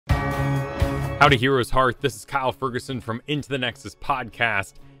Howdy Heroes Hearth, this is Kyle Fergusson from Into the Nexus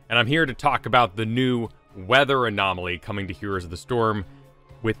podcast, and I'm here to talk about the new weather anomaly coming to Heroes of the Storm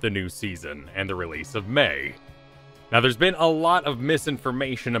with the new season and the release of May. Now there's been a lot of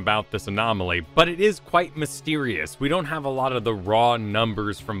misinformation about this anomaly, but it is quite mysterious. We don't have a lot of the raw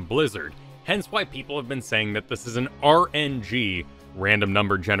numbers from Blizzard, hence why people have been saying that this is an RNG, random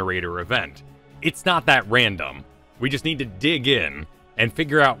number generator event. It's not that random. We just need to dig in and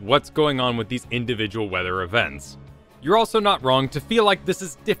figure out what's going on with these individual weather events. You're also not wrong to feel like this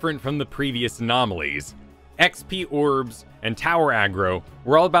is different from the previous anomalies. XP orbs and tower aggro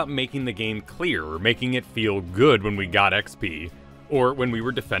were all about making the game clear or making it feel good when we got XP or when we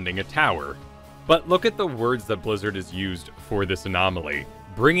were defending a tower. But look at the words that Blizzard has used for this anomaly,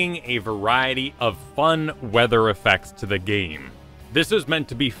 bringing a variety of fun weather effects to the game. This is meant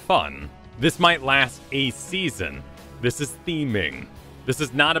to be fun. This might last a season. This is theming. This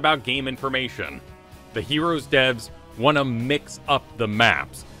is not about game information. The Heroes devs want to mix up the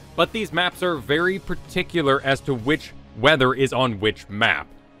maps, but these maps are very particular as to which weather is on which map,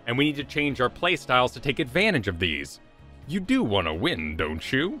 and we need to change our playstyles to take advantage of these. You do want to win,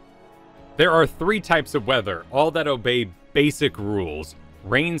 don't you? There are 3 types of weather, all that obey basic rules: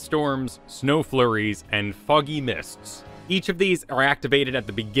 rainstorms, snow flurries, and foggy mists. Each of these are activated at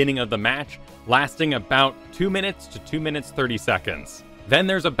the beginning of the match, lasting about 2 minutes to 2 minutes 30 seconds. Then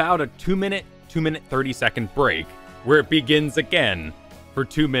there's about a 2 minute 30 second break, where it begins again for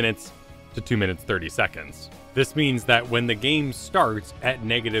 2 minutes to 2 minutes 30 seconds. This means that when the game starts at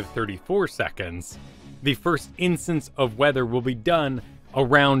negative 34 seconds, the first instance of weather will be done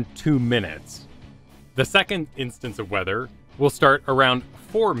around 2 minutes. The second instance of weather will start around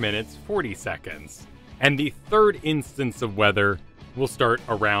 4 minutes 40 seconds. And the third instance of weather will start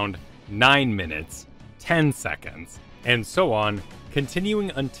around 9 minutes 10 seconds, and so on,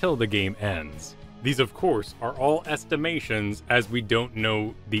 continuing until the game ends. These, of course, are all estimations, as we don't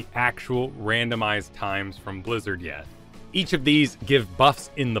know the actual randomized times from Blizzard yet. Each of these give buffs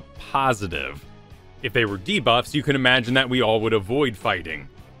in the positive. If they were debuffs, you can imagine that we all would avoid fighting.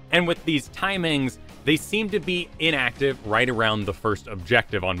 And with these timings, they seem to be inactive right around the first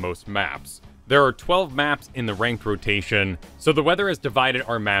objective on most maps. There are 12 maps in the ranked rotation, so the weather has divided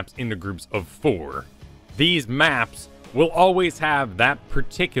our maps into groups of 4. These maps will always have that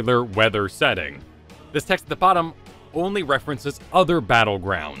particular weather setting. This text at the bottom only references other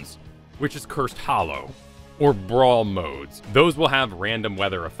battlegrounds, which is Cursed Hollow, or Brawl modes. Those will have random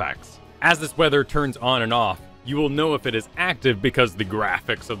weather effects. As this weather turns on and off, you will know if it is active because the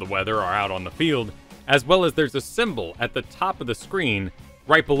graphics of the weather are out on the field, as well as there's a symbol at the top of the screen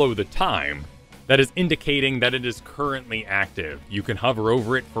right below the time that is indicating that it is currently active. You can hover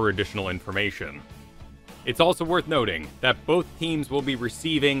over it for additional information. It's also worth noting that both teams will be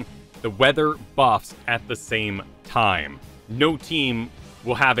receiving the weather buffs at the same time. No team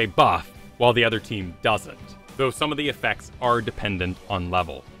will have a buff while the other team doesn't, though some of the effects are dependent on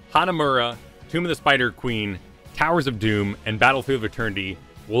level. Hanamura, Tomb of the Spider Queen, Towers of Doom, and Battlefield of Eternity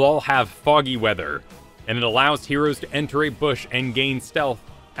will all have foggy weather, and it allows heroes to enter a bush and gain stealth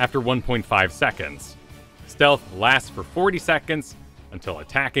after 1.5 seconds. Stealth lasts for 40 seconds until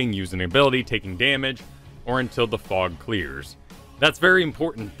attacking, using an ability, taking damage, or until the fog clears. That's very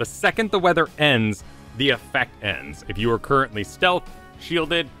important. The second the weather ends, the effect ends. If you are currently stealth,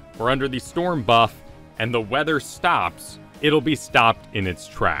 shielded, or under the storm buff, and the weather stops, it'll be stopped in its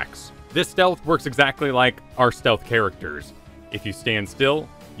tracks. This stealth works exactly like our stealth characters. If you stand still,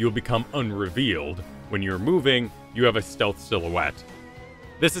 you'll become unrevealed. When you're moving, you have a stealth silhouette.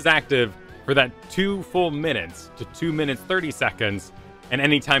 This is active for that 2 full minutes to 2 minutes 30 seconds, and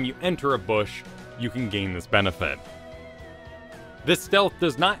anytime you enter a bush, you can gain this benefit. This stealth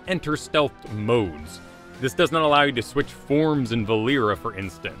does not enter stealth modes. This does not allow you to switch forms in Valera, for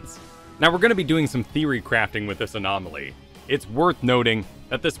instance. Now we're going to be doing some theory crafting with this anomaly. It's worth noting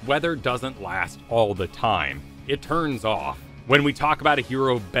that this weather doesn't last all the time. It turns off. When we talk about a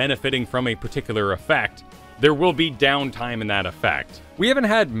hero benefiting from a particular effect, there will be downtime in that effect. We haven't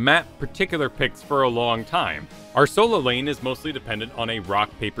had map particular picks for a long time. Our solo lane is mostly dependent on a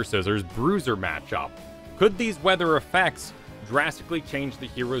rock, paper, scissors, bruiser matchup. Could these weather effects drastically change the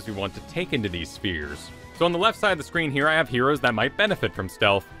heroes we want to take into these spheres? So on the left side of the screen here, I have heroes that might benefit from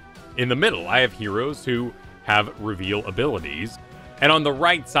stealth. In the middle, I have heroes who have reveal abilities. And on the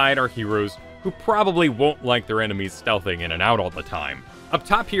right side are heroes who probably won't like their enemies stealthing in and out all the time. Up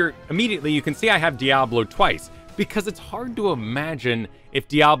top here, immediately you can see I have Diablo twice, because it's hard to imagine if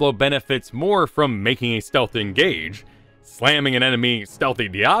Diablo benefits more from making a stealth engage. Slamming an enemy stealthy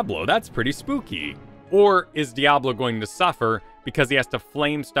Diablo, that's pretty spooky. Or is Diablo going to suffer because he has to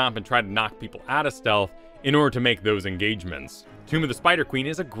flame stomp and try to knock people out of stealth in order to make those engagements. Tomb of the Spider Queen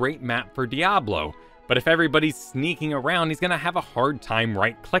is a great map for Diablo, but if everybody's sneaking around, he's gonna have a hard time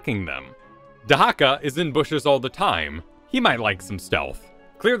right-clicking them. Dahaka is in bushes all the time. He might like some stealth.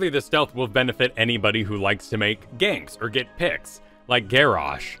 Clearly, the stealth will benefit anybody who likes to make ganks or get picks, like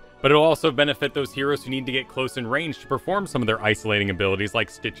Garrosh, but it'll also benefit those heroes who need to get close in range to perform some of their isolating abilities like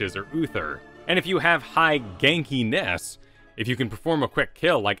Stitches or Uther. And if you have high gankiness, if you can perform a quick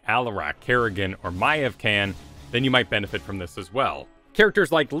kill like Alarak, Kerrigan, or Maiev can, then you might benefit from this as well.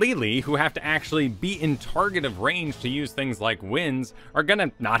 Characters like Lili, who have to actually be in target of range to use things like winds, are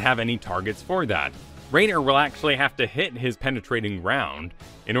gonna not have any targets for that. Raynor will actually have to hit his penetrating round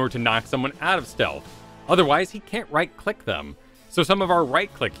in order to knock someone out of stealth. Otherwise, he can't right-click them. So some of our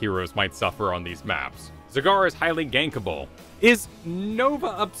right-click heroes might suffer on these maps. Zagara is highly gankable. Is Nova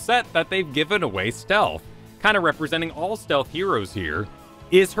upset that they've given away stealth? Kind of representing all stealth heroes here.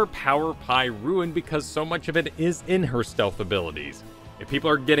 Is her power pie ruined because so much of it is in her stealth abilities? If people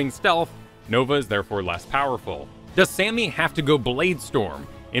are getting stealth, Nova is therefore less powerful. Does Sammy have to go Blade Storm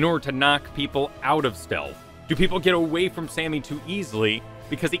in order to knock people out of stealth? Do people get away from Sammy too easily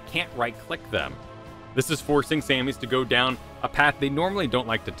because he can't right-click them? This is forcing Sammys to go down a path they normally don't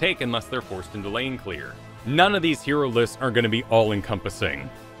like to take unless they're forced into lane clear. None of these hero lists are going to be all-encompassing.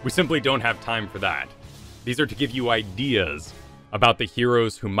 We simply don't have time for that. These are to give you ideas about the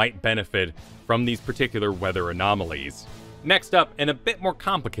heroes who might benefit from these particular weather anomalies. Next up, and a bit more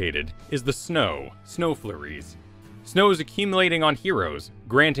complicated, is the Snow Flurries. Snow is accumulating on heroes,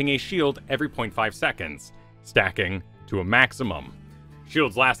 granting a shield every 0.5 seconds, stacking to a maximum.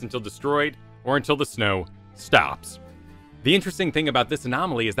 Shields last until destroyed, or until the snow stops. The interesting thing about this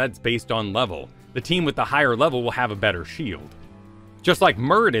anomaly is that it's based on level. The team with the higher level will have a better shield. Just like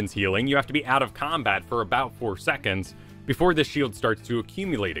Muradin's healing, you have to be out of combat for about 4 seconds before the shield starts to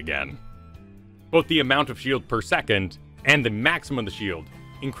accumulate again. Both the amount of shield per second and the maximum of the shield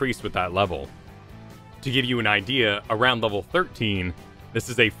increase with that level. To give you an idea, around level 13, this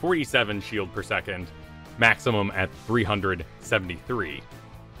is a 47 shield per second, maximum at 373.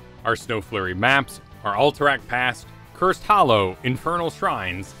 Our Snow Flurry maps are Alterac Pass, Cursed Hollow, Infernal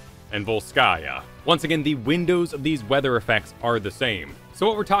Shrines, and Volskaya. Once again, the windows of these weather effects are the same. So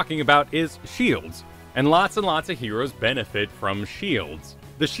what we're talking about is shields, and lots of heroes benefit from shields.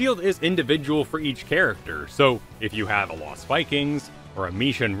 The shield is individual for each character, so if you have a Lost Vikings or a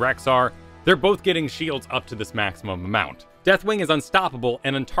Misha and Rexar, they're both getting shields up to this maximum amount. Deathwing is unstoppable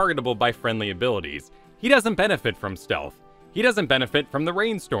and untargetable by friendly abilities. He doesn't benefit from stealth. He doesn't benefit from the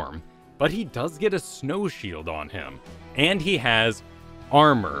Rainstorm, but he does get a snow shield on him. And he has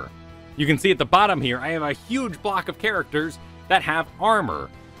armor. You can see at the bottom here, I have a huge block of characters that have armor.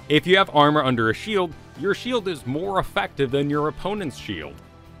 If you have armor under a shield, your shield is more effective than your opponent's shield.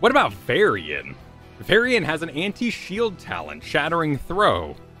 What about Varian? Varian has an anti-shield talent, Shattering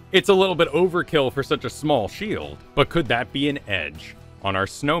Throw. It's a little bit overkill for such a small shield, but could that be an edge on our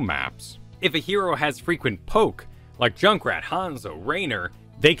snow maps? If a hero has frequent poke, like Junkrat, Hanzo, Raynor,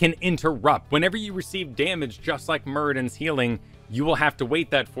 they can interrupt. Whenever you receive damage, just like Muradin's healing, you will have to wait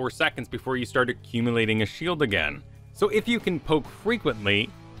that 4 seconds before you start accumulating a shield again. So if you can poke frequently,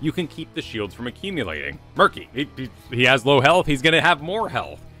 you can keep the shields from accumulating. Murky, he has low health, he's gonna have more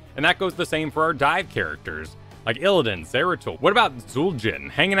health. And that goes the same for our dive characters, like Illidan, Zeratul. What about Zul'jin,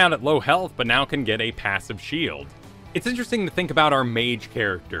 hanging out at low health, but now can get a passive shield? It's interesting to think about our mage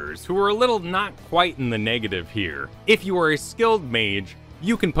characters, who are a little not quite in the negative here. If you are a skilled mage,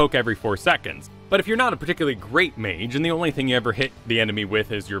 you can poke every 4 seconds. But if you're not a particularly great mage, and the only thing you ever hit the enemy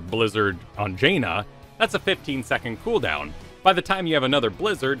with is your Blizzard on Jaina, that's a 15-second cooldown. By the time you have another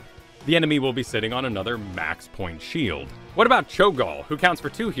Blizzard, the enemy will be sitting on another max point shield. What about Cho'Gall, who counts for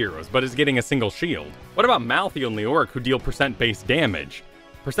 2 heroes, but is getting a single shield? What about Malthael and Leoric, who deal percent-based damage?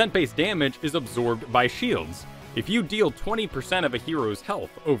 Percent-based damage is absorbed by shields. If you deal 20% of a hero's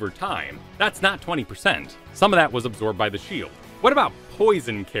health over time, that's not 20%. Some of that was absorbed by the shield. What about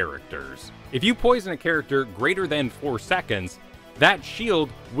poison characters? If you poison a character greater than 4 seconds, that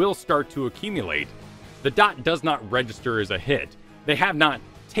shield will start to accumulate. The dot does not register as a hit. They have not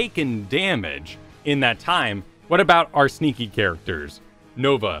taken damage in that time. What about our sneaky characters,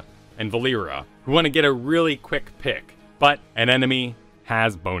 Nova and Valeera, who want to get a really quick pick, but an enemy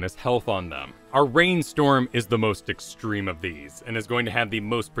has bonus health on them? Our Rainstorm is the most extreme of these, and is going to have the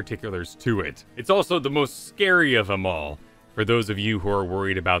most particulars to it. It's also the most scary of them all, for those of you who are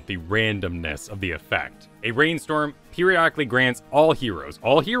worried about the randomness of the effect. A Rainstorm periodically grants all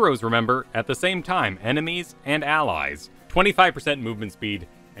heroes remember, at the same time, enemies and allies, 25% movement speed,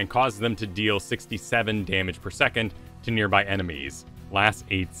 and causes them to deal 67 damage per second to nearby enemies. Lasts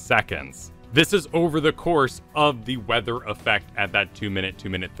 8 seconds. This is over the course of the weather effect at that 2 minute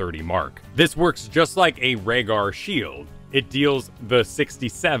 30 mark. This works just like a Rhaegar shield. It deals the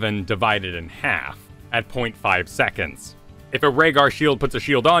 67 divided in half at 0.5 seconds. If a Rhaegar shield puts a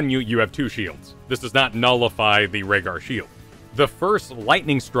shield on you, you have 2 shields. This does not nullify the Rhaegar shield. The first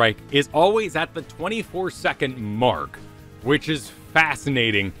lightning strike is always at the 24-second mark, which is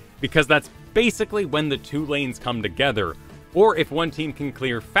fascinating because that's basically when the 2 lanes come together, or if one team can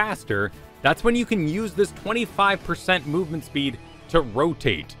clear faster, that's when you can use this 25% movement speed to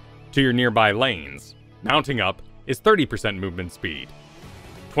rotate to your nearby lanes. Mounting up is 30% movement speed.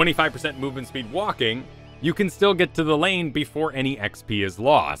 25% movement speed walking, you can still get to the lane before any XP is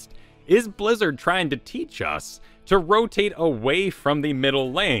lost. Is Blizzard trying to teach us to rotate away from the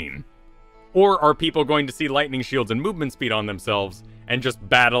middle lane? Or are people going to see lightning shields and movement speed on themselves and just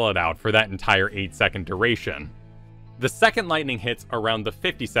battle it out for that entire 8-second duration? The second lightning hits around the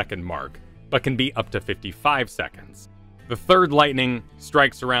 50-second mark, but can be up to 55 seconds. The third lightning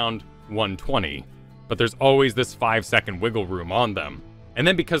strikes around 120, but there's always this 5-second wiggle room on them. And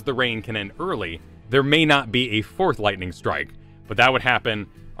then because the rain can end early, there may not be a fourth lightning strike, but that would happen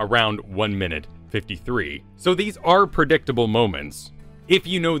around 1 minute 53. So these are predictable moments. If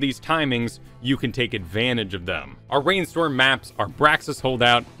you know these timings, you can take advantage of them. Our rainstorm maps are Braxis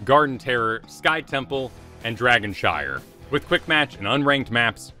Holdout, Garden Terror, Sky Temple, and Dragonshire, with quick match and unranked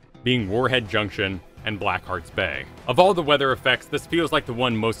maps being Warhead Junction and Blackheart's Bay. Of all the weather effects, this feels like the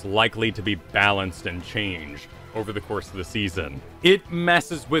one most likely to be balanced and changed over the course of the season. It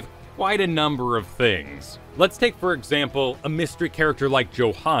messes with quite a number of things. Let's take, for example, a mystery character like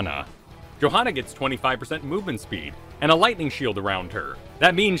Johanna. Johanna gets 25% movement speed and a lightning shield around her.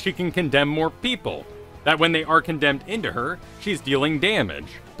 That means she can condemn more people. That when they are condemned into her, she's dealing damage.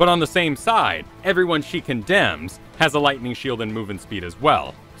 But on the same side, everyone she condemns has a lightning shield and movement speed as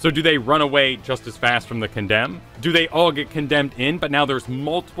well. So do they run away just as fast from the condemn? Do they all get condemned in, but now there's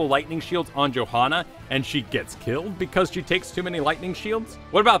multiple lightning shields on Johanna and she gets killed because she takes too many lightning shields?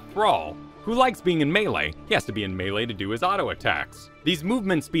 What about Thrall, who likes being in melee? He has to be in melee to do his auto attacks. These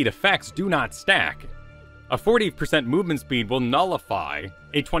movement speed effects do not stack. A 40% movement speed will nullify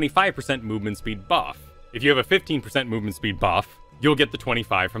a 25% movement speed buff. If you have a 15% movement speed buff, you'll get the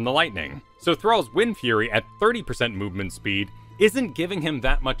 25 from the lightning. So Thrall's Wind Fury at 30% movement speed isn't giving him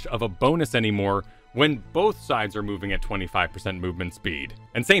that much of a bonus anymore when both sides are moving at 25% movement speed.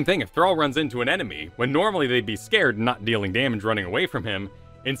 And same thing if Thrall runs into an enemy, when normally they'd be scared and not dealing damage running away from him,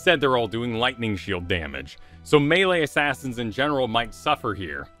 instead they're all doing lightning shield damage. So melee assassins in general might suffer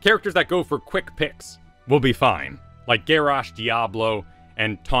here. Characters that go for quick picks will be fine, like Garrosh, Diablo,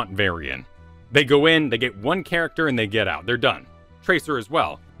 and Taunt Varian. They go in, they get one character, and they get out. They're done. Tracer as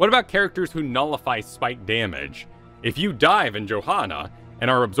well. What about characters who nullify spike damage? If you dive in Johanna and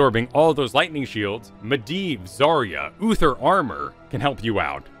are absorbing all those lightning shields, Medivh, Zarya, Uther Armor can help you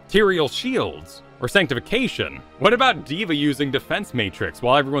out. Tyrael Shields, or Sanctification. What about D.Va using Defense Matrix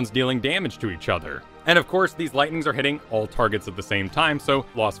while everyone's dealing damage to each other? And of course, these lightnings are hitting all targets at the same time, so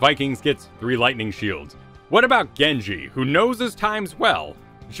Lost Vikings gets 3 lightning shields. What about Genji, who knows his times well,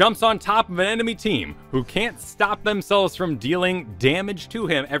 jumps on top of an enemy team who can't stop themselves from dealing damage to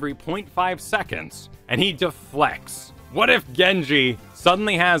him every 0.5 seconds, and he deflects? What if Genji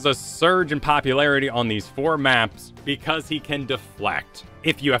suddenly has a surge in popularity on these 4 maps because he can deflect?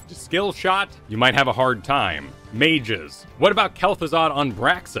 If you have to skill shot, you might have a hard time. Mages. What about Kel'Thuzad on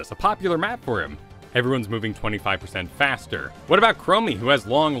Braxis, a popular map for him? Everyone's moving 25% faster. What about Chromie, who has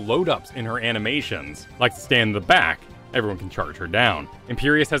long load-ups in her animations? Likes to stand in the back. Everyone can charge her down.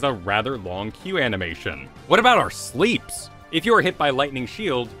 Imperius has a rather long Q animation. What about our sleeps? If you are hit by lightning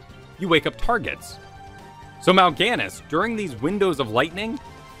shield, you wake up targets. So Mal'Ganis, during these windows of lightning,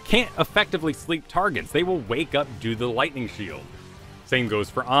 can't effectively sleep targets. They will wake up due to the lightning shield. Same goes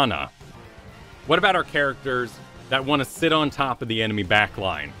for Ana. What about our characters that want to sit on top of the enemy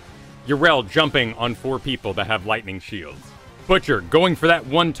backline? Yrel jumping on 4 people that have lightning shields. Butcher going for that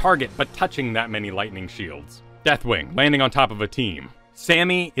one target but touching that many lightning shields. Deathwing landing on top of a team.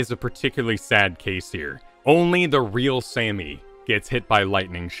 Sammy is a particularly sad case here. Only the real Sammy gets hit by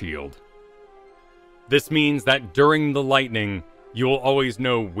lightning shield. This means that during the lightning, you will always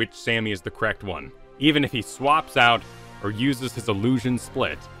know which Sammy is the correct one. Even if he swaps out or uses his illusion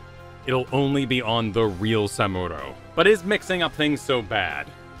split, it'll only be on the real Samuro. But is mixing up things so bad?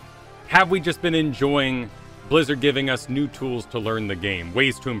 Have we just been enjoying Blizzard giving us new tools to learn the game,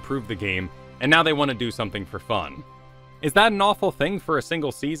 ways to improve the game, and now they want to do something for fun? Is that an awful thing for a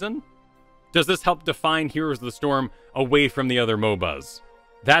single season? Does this help define Heroes of the Storm away from the other MOBAs?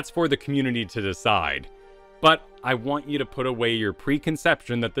 That's for the community to decide. But I want you to put away your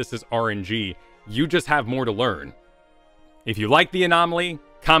preconception that this is RNG. You just have more to learn. If you like the anomaly,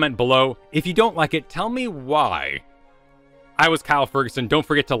 comment below. If you don't like it, tell me why. I was Kyle Fergusson. Don't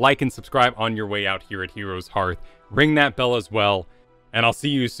forget to like and subscribe on your way out here at Heroes Hearth. Ring that bell as well. And I'll see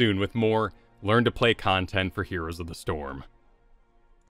you soon with more Learn to Play content for Heroes of the Storm.